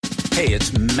Hey,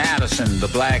 it's Madison, the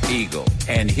Black Eagle,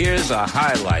 and here's a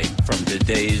highlight from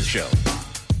today's show.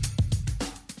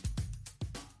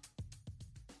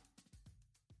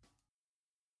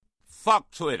 Fuck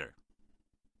Twitter.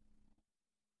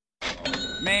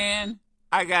 Man,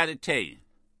 I gotta tell you,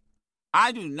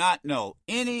 I do not know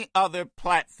any other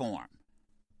platform.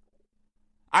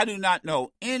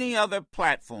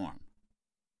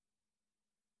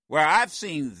 Where I've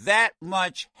seen that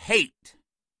much hate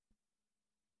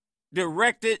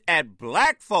directed at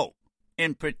black folk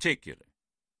in particular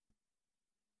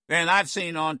than I've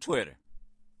seen on Twitter.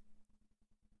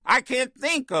 I can't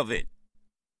think of it.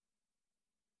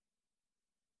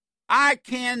 I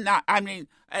cannot. I mean,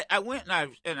 I went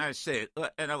and I said,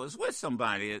 and I was with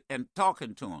somebody and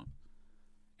talking to him,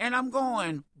 and I'm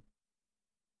going,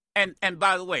 and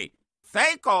by the way,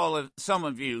 thank all of some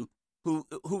of you who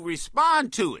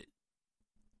respond to it.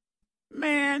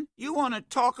 Man, you want to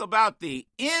talk about the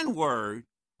N-word?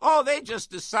 Oh, they just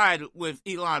decided with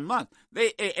Elon Musk.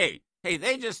 They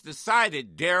just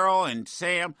decided, Daryl and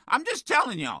Sam. I'm just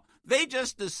telling y'all, they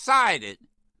just decided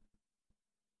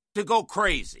to go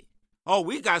crazy. Oh,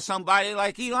 we got somebody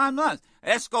like Elon Musk.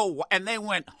 Let's go. And they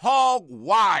went hog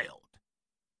wild.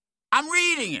 I'm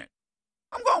reading it.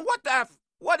 I'm going,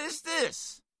 what is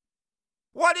this?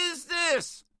 What is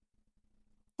this?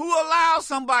 Who allows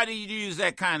somebody to use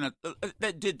that kind of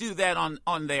to do that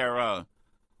on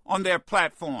their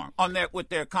platform, with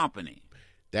their company?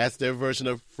 That's their version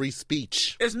of free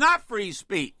speech. It's not free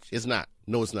speech. It's not.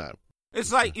 No, it's not.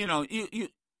 It's like, you.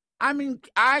 I mean,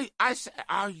 I said,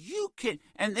 are you kidding?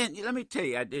 And then let me tell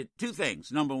you, I did two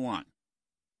things. Number one,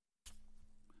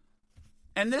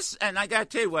 and I got to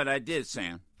tell you what I did,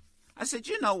 Sam. I said,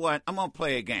 you know what? I'm going to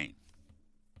play a game.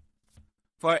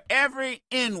 For every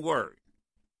N-word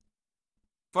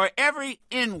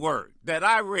that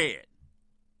I read,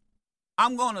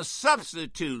 I'm going to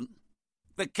substitute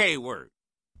the K-word.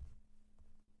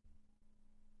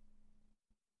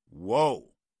 Whoa.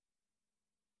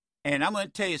 And I'm going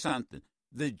to tell you something.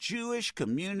 The Jewish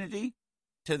community,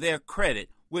 to their credit,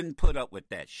 wouldn't put up with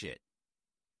that shit.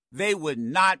 They would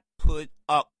not put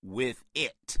up with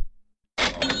it.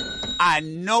 I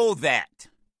know that.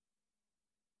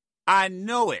 I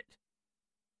know it.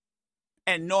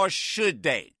 And nor should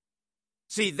they.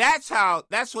 See, that's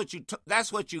what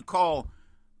you call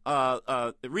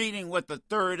reading with the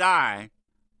third eye,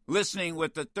 listening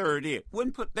with the third ear.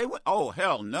 Oh,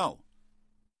 hell no.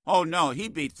 Oh, no,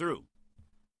 he'd be through.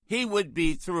 He would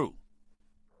be through.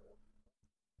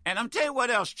 And I'm telling you what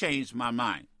else changed my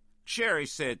mind. Sherry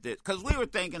said this, because we were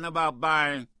thinking about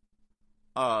buying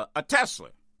a Tesla.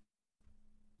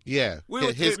 Yeah,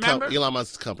 Elon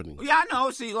Musk's company. Yeah, I know,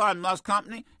 it's Elon Musk's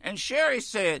company. And Sherry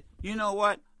said, you know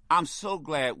what? I'm so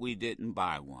glad we didn't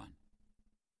buy one.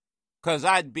 Because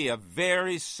I'd be a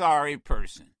very sorry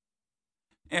person.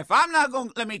 If I'm not going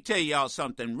to, let me tell y'all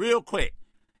something real quick.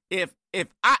 If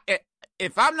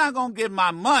I'm not going to give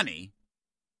my money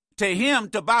to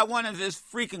him to buy one of his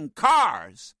freaking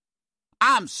cars,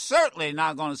 I'm certainly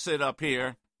not going to sit up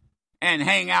here and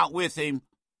hang out with him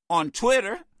on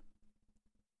Twitter.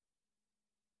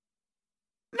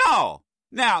 No.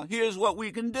 Now, here's what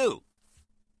we can do,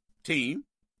 team.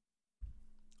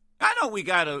 I know we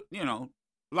got a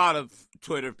lot of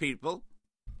Twitter people,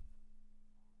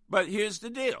 but here's the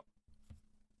deal.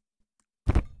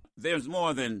 There's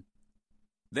more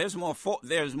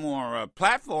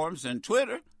platforms than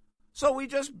Twitter, so we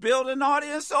just build an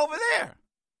audience over there.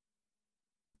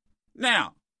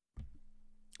 Now,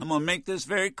 I'm going to make this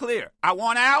very clear. I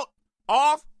want out,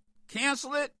 off,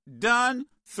 cancel it, done,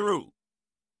 through.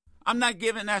 I'm not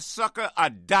giving that sucker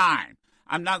a dime.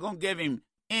 I'm not going to give him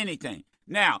anything.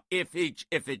 Now, if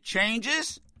it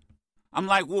changes, I'm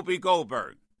like Whoopi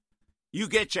Goldberg. You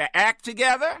get your act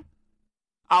together,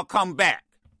 I'll come back.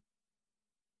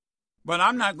 But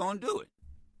I'm not going to do it.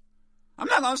 I'm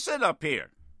not going to sit up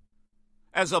here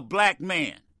as a black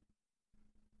man,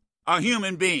 a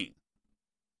human being,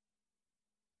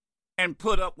 and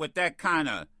put up with that kind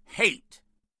of hate.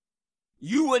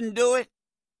 You wouldn't do it?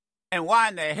 And why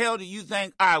in the hell do you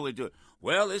think I would do it?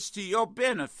 Well, it's to your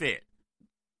benefit.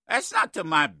 That's not to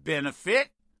my benefit.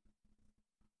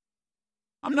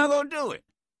 I'm not going to do it.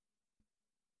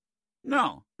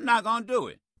 No, I'm not going to do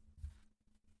it.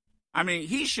 I mean,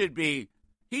 he should be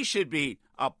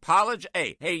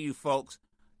apologetic. Hey, you folks,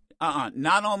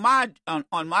 not on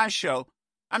my show.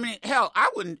 I mean, hell,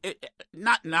 I wouldn't.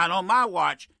 Not on my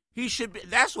watch. He should be.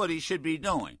 That's what he should be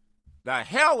doing. The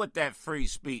hell with that free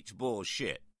speech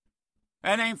bullshit.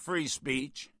 That ain't free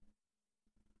speech.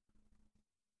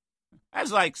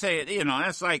 That's like saying,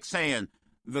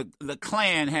 the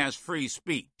Klan has free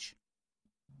speech.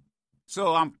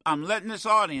 So I'm letting this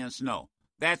audience know.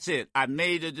 That's it. I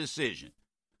made a decision.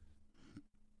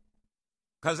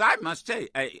 Because I must tell you,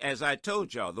 as I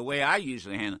told y'all, the way I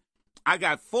usually handle it, I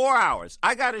got 4 hours.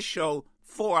 I got a show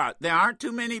 4 hours. There aren't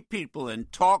too many people in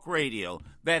talk radio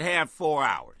that have 4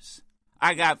 hours.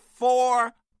 I got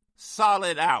 4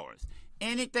 solid hours.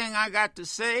 Anything I got to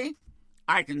say,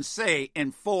 I can say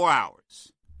in 4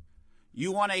 hours.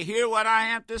 You want to hear what I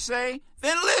have to say?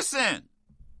 Then listen.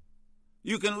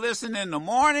 You can listen in the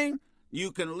morning,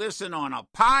 you can listen on a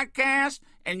podcast,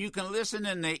 and you can listen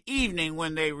in the evening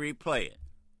when they replay it.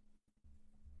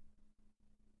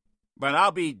 But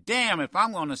I'll be damned if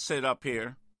I'm going to sit up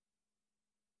here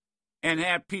and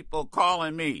have people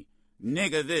calling me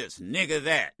nigga this, nigga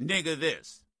that, nigga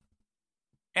this.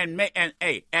 And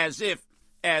hey, as if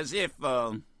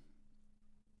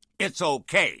it's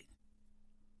okay.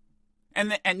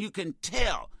 And you can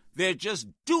tell they're just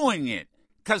doing it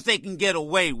because they can get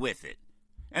away with it.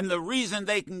 And the reason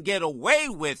they can get away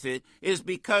with it is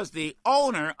because the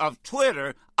owner of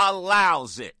Twitter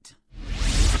allows it.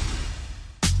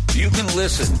 You can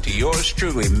listen to yours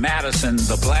truly, Madison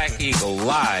the Black Eagle,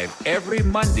 live every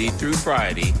Monday through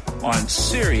Friday on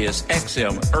Sirius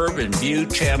XM Urban View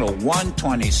Channel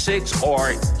 126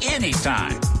 or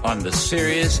anytime on the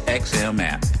Sirius XM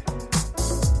app.